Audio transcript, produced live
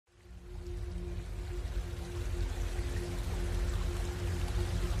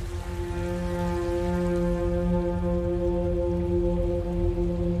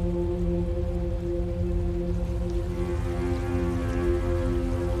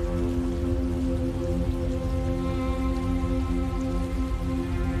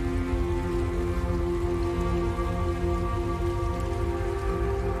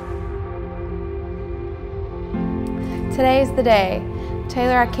Today is the day.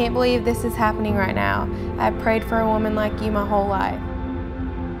 Taylor, I can't believe this is happening right now. I've prayed for a woman like you my whole life.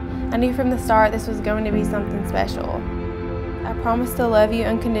 I knew from the start this was going to be something special. I promise to love you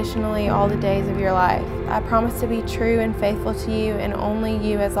unconditionally all the days of your life. I promise to be true and faithful to you and only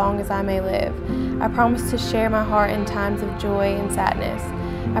you as long as I may live. I promise to share my heart in times of joy and sadness.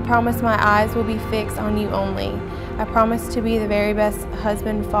 I promise my eyes will be fixed on you only. I promise to be the very best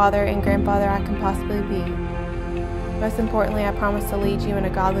husband, father, and grandfather I can possibly be. Most importantly, I promise to lead you in a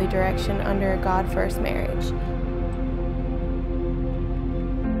godly direction under a God-first marriage.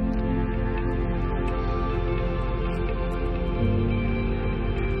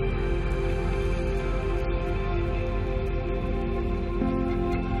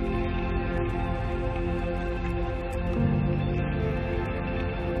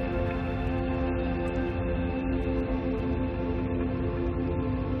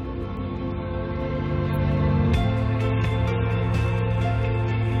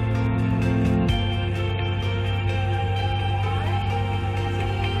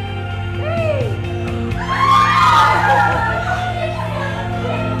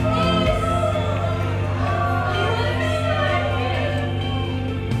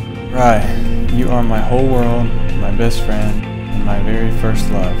 Right, you are my whole world, my best friend, and my very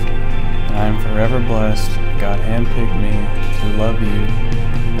first love. And I am forever blessed. God handpicked me to love you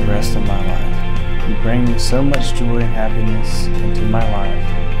the rest of my life. You bring so much joy and happiness into my life,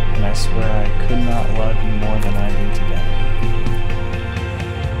 and I swear I could not love you more than I do today.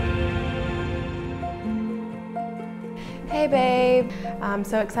 Hey babe, I'm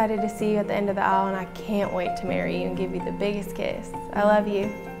so excited to see you at the end of the aisle and I can't wait to marry you and give you the biggest kiss. I love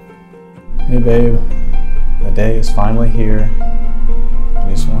you. Hey babe, the day is finally here. I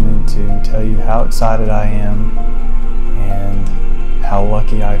just wanted to tell you how excited I am and how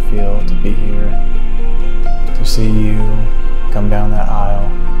lucky I feel to be here, to see you come down that aisle,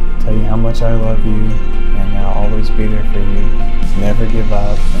 tell you how much I love you, and I'll always be there for you, to never give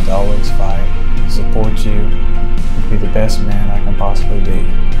up and to always fight, to support you, and to be the best man I can possibly be.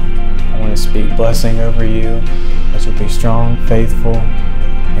 I want to speak blessing over you, that you'll be strong, faithful,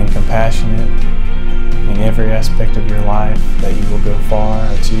 and compassionate in every aspect of your life, that you will go far,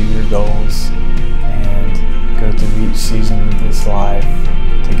 achieve your goals, and go through each season of this life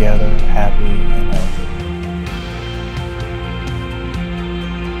together, happy and healthy.